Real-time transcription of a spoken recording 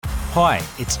Hi,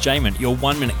 it's Jaemin, your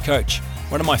 1 Minute Coach.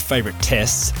 One of my favourite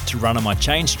tests to run on my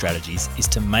change strategies is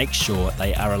to make sure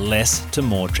they are a less to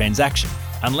more transaction.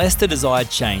 Unless the desired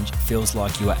change feels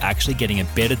like you are actually getting a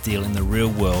better deal in the real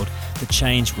world, the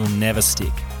change will never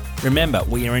stick. Remember,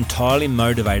 we are entirely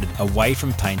motivated away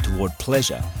from pain toward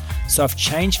pleasure. So if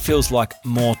change feels like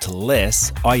more to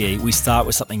less, i.e. we start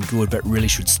with something good but really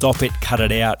should stop it, cut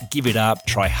it out, give it up,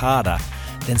 try harder,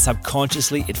 then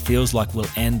subconsciously it feels like we'll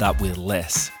end up with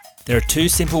less. There are two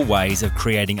simple ways of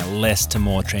creating a less to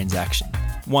more transaction.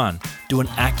 1. Do an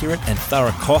accurate and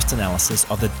thorough cost analysis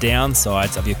of the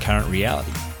downsides of your current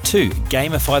reality. 2.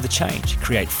 Gamify the change.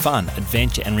 Create fun,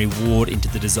 adventure and reward into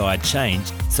the desired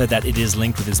change so that it is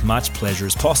linked with as much pleasure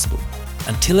as possible.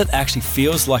 Until it actually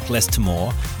feels like less to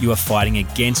more, you are fighting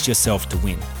against yourself to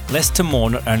win. Less to more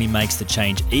not only makes the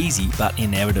change easy, but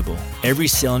inevitable. Every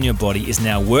cell in your body is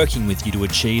now working with you to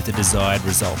achieve the desired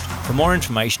result. For more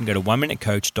information, go to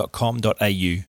oneminutecoach.com.au.